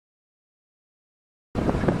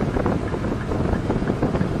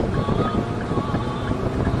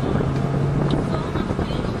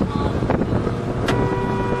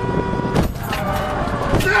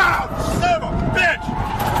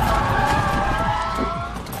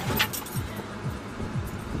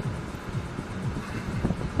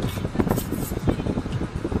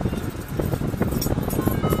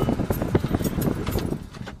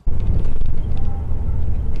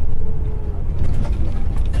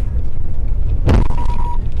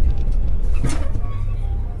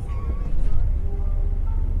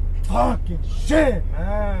shit,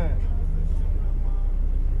 man.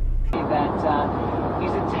 That he's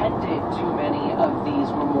attended too many of these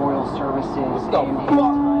memorial services in his time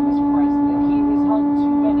as president. He has hung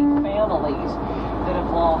too many families that have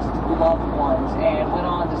lost loved ones, and went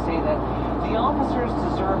on to say that the officers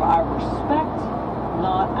deserve our respect,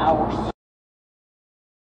 not our support.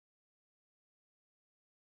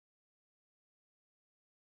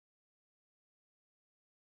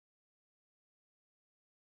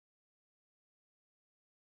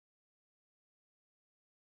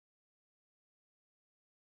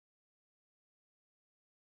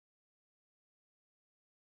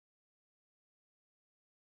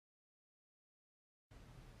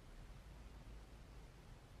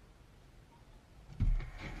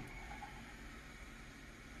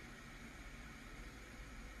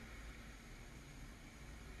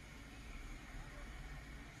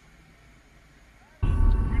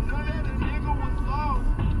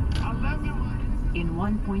 In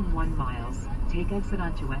 1.1 miles, take exit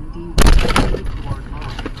onto MD Ward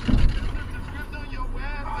Mall.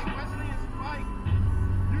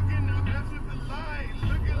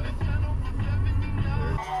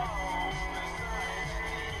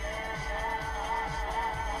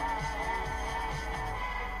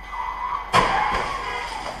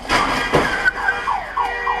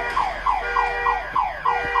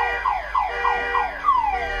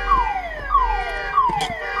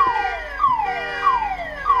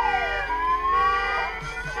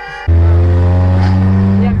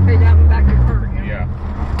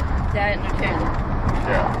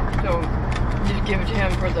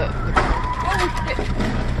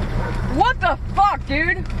 What the fuck,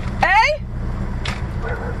 dude? Hey?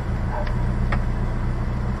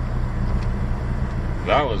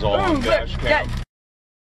 That was all on dash cam.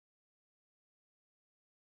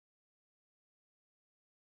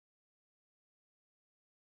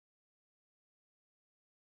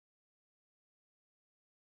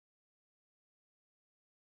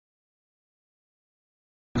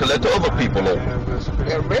 To let the other people over.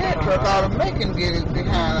 That red truck ought to make him get his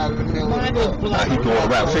behind out of the middle of the road. Now he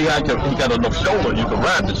going around. See how he got enough shoulder. You can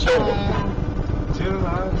ride the shoulder.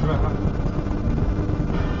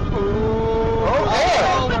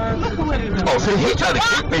 Oh, see, he trying to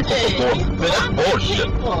keep people from going. Man, that's bullshit.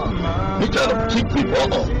 He trying to keep people.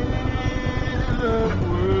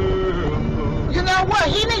 You know what?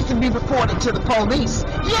 He needs to be reported to the police.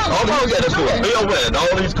 He ain't All he got supposed to do is it. be aware and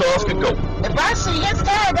all these cars can go. If I see his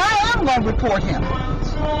tag, I am going to report him.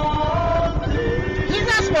 He's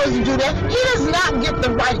not supposed to do that. He does not get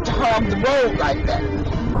the right to hog the road like that.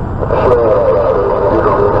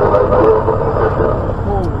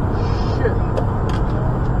 Holy shit.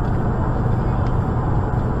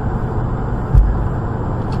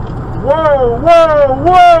 Whoa, whoa,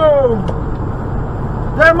 whoa!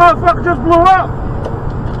 That motherfucker just blew up!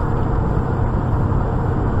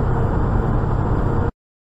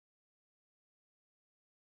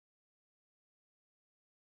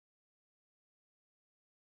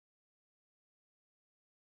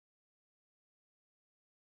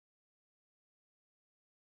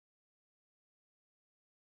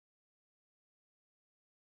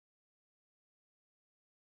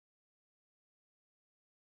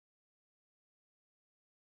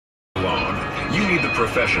 You need the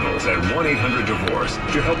professionals at 1-800-DIVORCE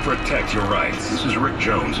to help protect your rights. This is Rick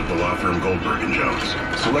Jones of the law firm Goldberg & Jones.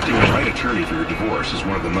 Selecting the right attorney for your divorce is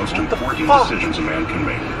one of the most important decisions a man can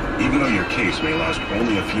make. Even though your case may last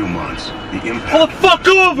only a few months, the impact... Pull the fuck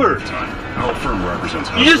over! Our firm represents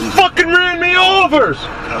You just fucking ran me over!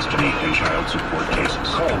 Custody and child support cases.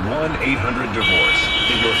 Call 1-800-DIVORCE.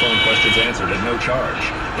 Get your phone questions answered at no charge.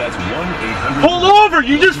 That's 1-800... Pull over!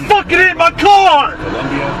 You just fucking hit my car!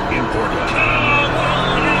 Columbia in Portland.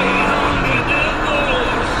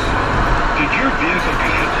 Did your vehicle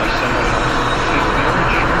get hit by someone else? Is their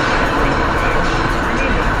insurance covering the claim?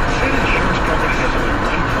 Remember, that insurance company has only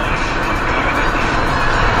one client. A guy that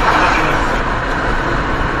looking out for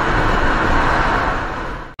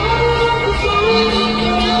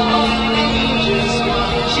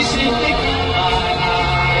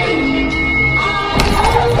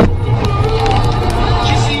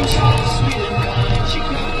She seems so sweet and kind. She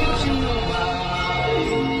could get you a ride.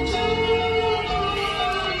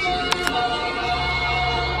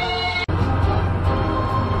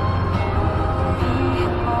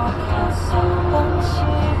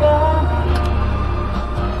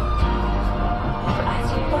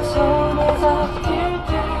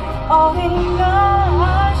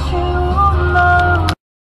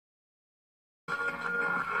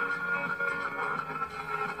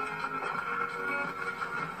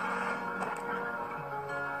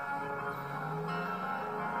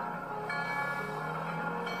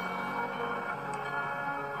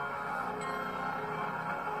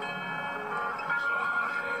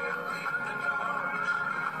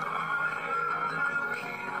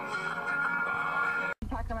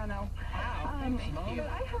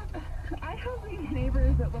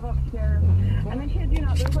 live upstairs. And I kid you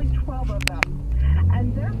not, there's like 12 of them.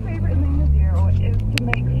 And their favorite thing to do is to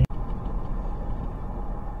make...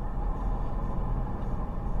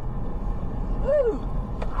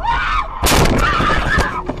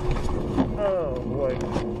 Oh boy.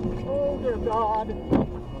 Oh dear God.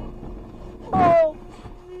 Oh!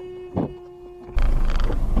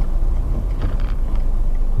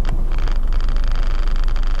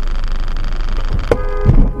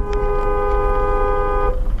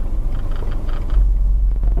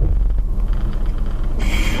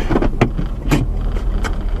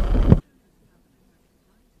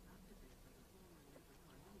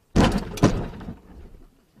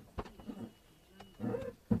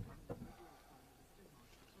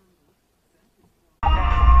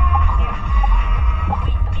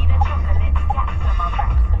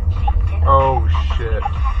 Oh shit.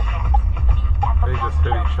 They just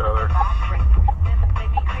hit each other.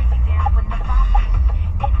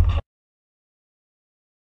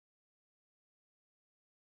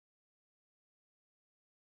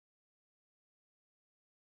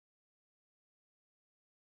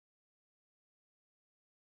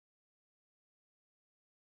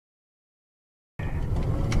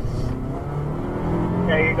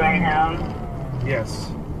 So you're going home?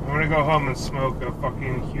 Yes. I'm gonna go home and smoke a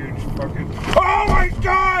fucking huge fucking... Oh my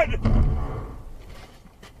god!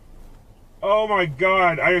 Oh my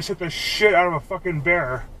god, I just hit the shit out of a fucking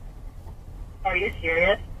bear. Are you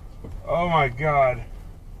serious? Oh my god.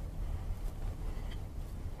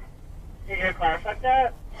 Did your car fucked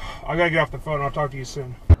up? I gotta get off the phone, I'll talk to you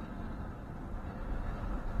soon. Oh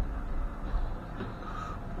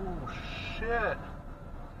shit.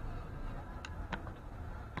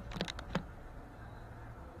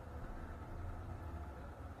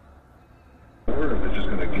 It's just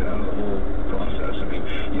going to get out of the whole process. I mean,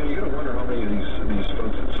 you got to wonder how many of these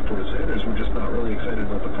folks that supported Sanders were just not really excited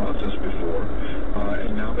about the process before,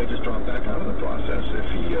 and now they just drop back out of the process if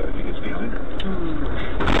he gets behind her.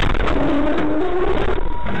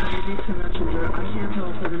 Maybe to Messenger. I can't tell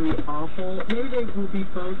if they're going to be awful. Maybe they will be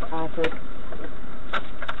both awful.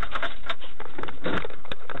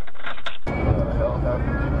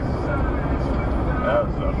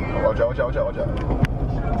 Watch out.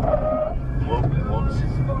 Whoops.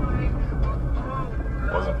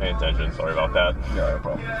 Wasn't paying attention, sorry about that. Yeah, no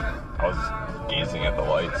problem. I was gazing at the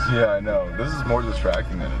lights. Yeah, I know. This is more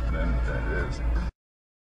distracting than it is.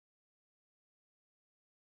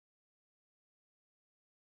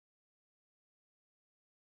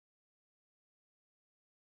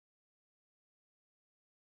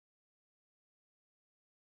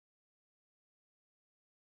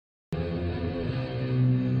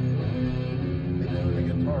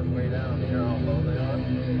 Way down here, how low they are.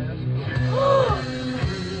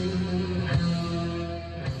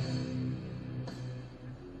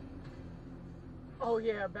 Oh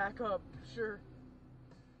yeah, back up, sure.